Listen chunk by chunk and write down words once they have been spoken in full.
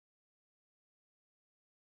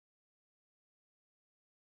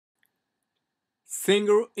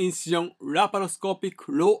single incision laparoscopic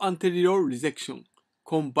low anterior resection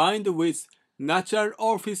combined with natural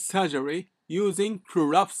orifice surgery using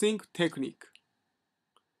prolapsing technique.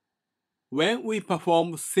 When we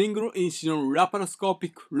perform single incision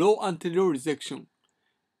laparoscopic low anterior resection,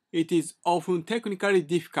 it is often technically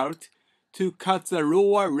difficult to cut the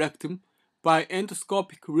lower rectum by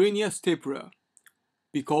endoscopic linear stapler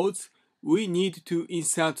because we need to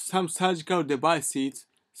insert some surgical devices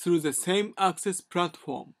through the same access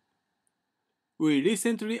platform. We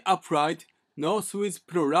recently applied nose with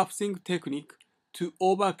prolapsing technique to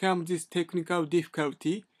overcome this technical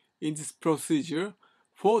difficulty in this procedure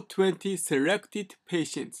for 20 selected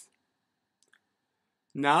patients.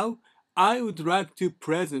 Now, I would like to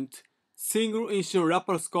present single incision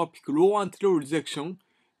laparoscopic low anterior resection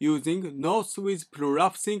using nose with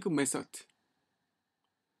prolapsing method.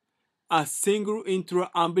 A single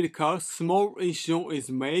intra-umbilical small incision is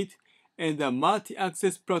made and a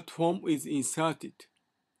multi-access platform is inserted.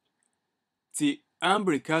 The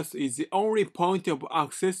umbilicus is the only point of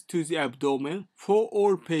access to the abdomen for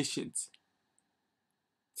all patients.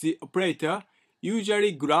 The operator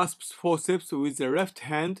usually grasps forceps with the left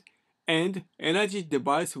hand and energy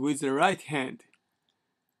device with the right hand,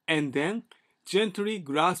 and then gently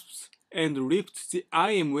grasps and lifts the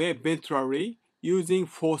IMA ventrally using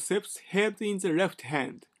forceps held in the left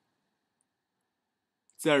hand.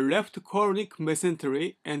 The left colonic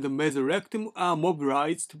mesentery and mesorectum are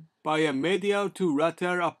mobilized by a medial to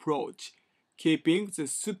lateral approach, keeping the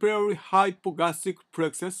superior hypogastric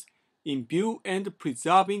plexus in view and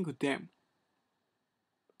preserving them.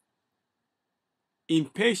 In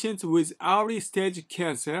patients with early-stage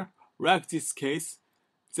cancer, like this case,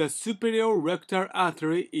 the superior rectal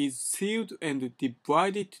artery is sealed and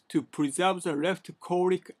divided to preserve the left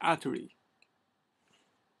choric artery.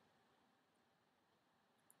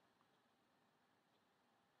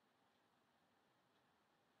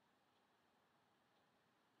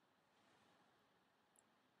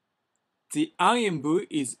 The IMV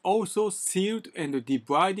is also sealed and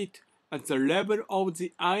divided at the level of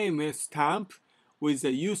the IMS stamp with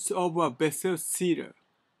the use of a vessel sealer.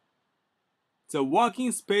 The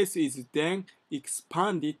working space is then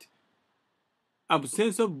expanded.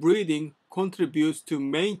 Absence of bleeding contributes to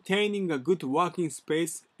maintaining a good working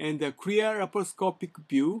space and a clear laparoscopic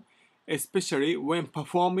view, especially when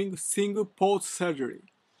performing single-port surgery.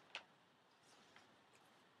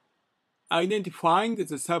 Identifying the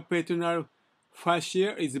subperitoneal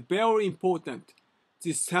fascia is very important.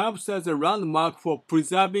 This serves as a landmark for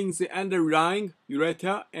preserving the underlying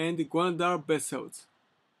ureter and gonadal vessels.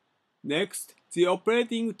 Next, the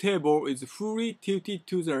operating table is fully tilted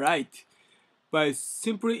to the right. By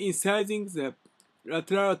simply incising the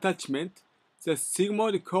lateral attachment, the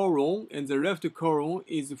sigmoid colon and the left colon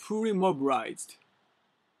is fully mobilized.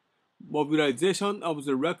 Mobilization of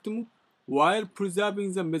the rectum while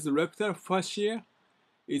preserving the mesorectal fascia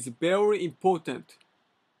is very important.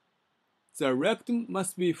 The rectum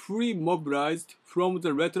must be fully mobilized from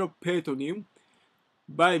the retroperitoneum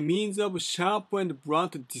by means of sharp and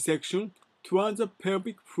blunt dissection towards the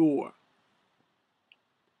pelvic floor.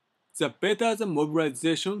 The better the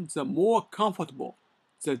mobilization, the more comfortable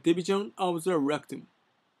the division of the rectum.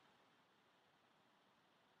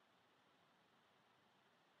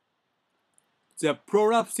 The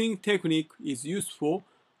prolapsing technique is useful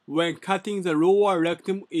when cutting the lower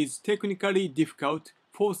rectum is technically difficult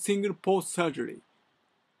for single-port surgery.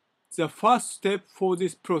 The first step for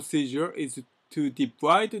this procedure is to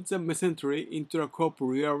divide the mesentery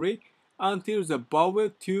intracorporeally until the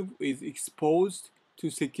bowel tube is exposed to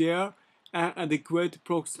secure an adequate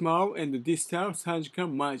proximal and distal surgical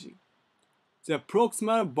margin. The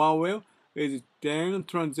proximal bowel is then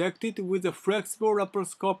transected with a flexible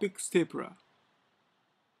laparoscopic stapler.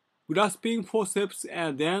 Grasping forceps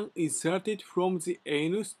are then inserted from the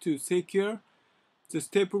anus to secure the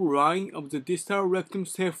staple line of the distal rectum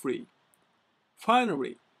safely.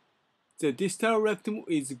 Finally, the distal rectum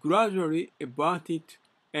is gradually everted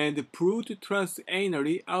and pulled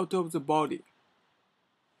transanally out of the body.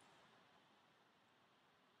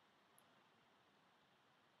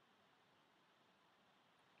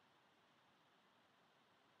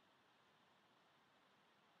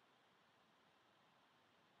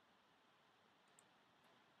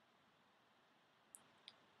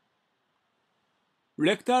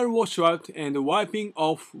 Rectal washout and wiping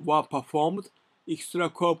off were performed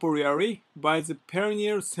extracorporeally by the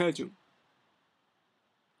perineal surgeon.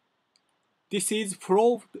 This is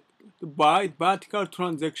followed by vertical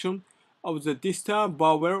transection of the distal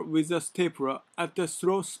bowel with a stapler at a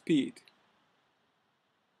slow speed.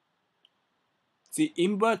 The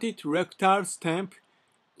inverted rectal stamp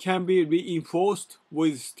can be reinforced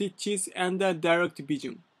with stitches under direct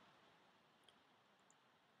vision.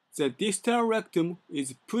 The distal rectum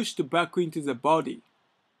is pushed back into the body.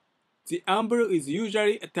 The umbrella is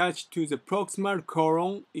usually attached to the proximal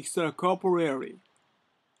colon extracorporeally.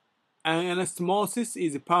 An anastomosis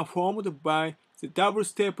is performed by the double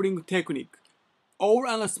stapling technique. All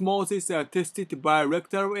anastomoses are tested by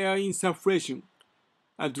rectal air insufflation.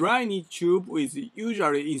 A drainage tube is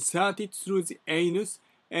usually inserted through the anus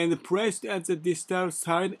and placed at the distal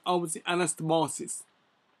side of the anastomosis.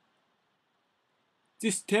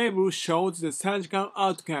 This table shows the surgical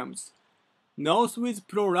outcomes. Nose with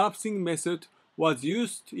prolapsing method was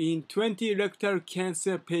used in 20 rectal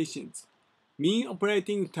cancer patients. Mean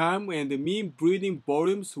operating time and mean bleeding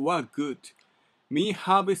volumes were good. Mean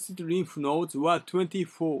harvested lymph nodes were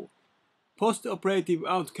 24. Post-operative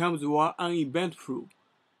outcomes were uneventful.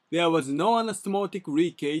 There was no anastomotic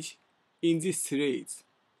leakage in this series.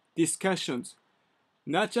 Discussions.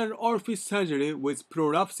 Natural orifice surgery with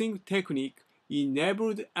prolapsing technique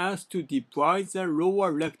enabled us to divide the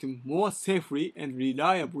lower rectum more safely and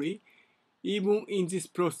reliably, even in this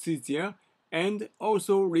procedure, and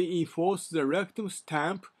also reinforce the rectum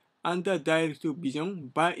stamp under direct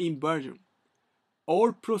vision by inversion.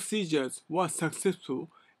 All procedures were successful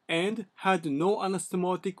and had no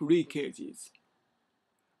anastomotic leakages.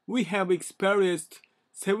 We have experienced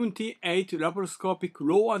 78 laparoscopic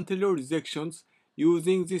low anterior resections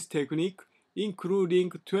using this technique,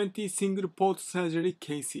 including 20 single-port surgery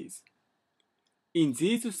cases. In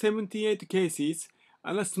these 78 cases,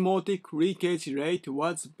 anastomotic leakage rate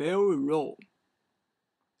was very low.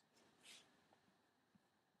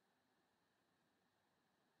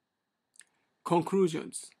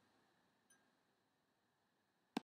 Conclusions.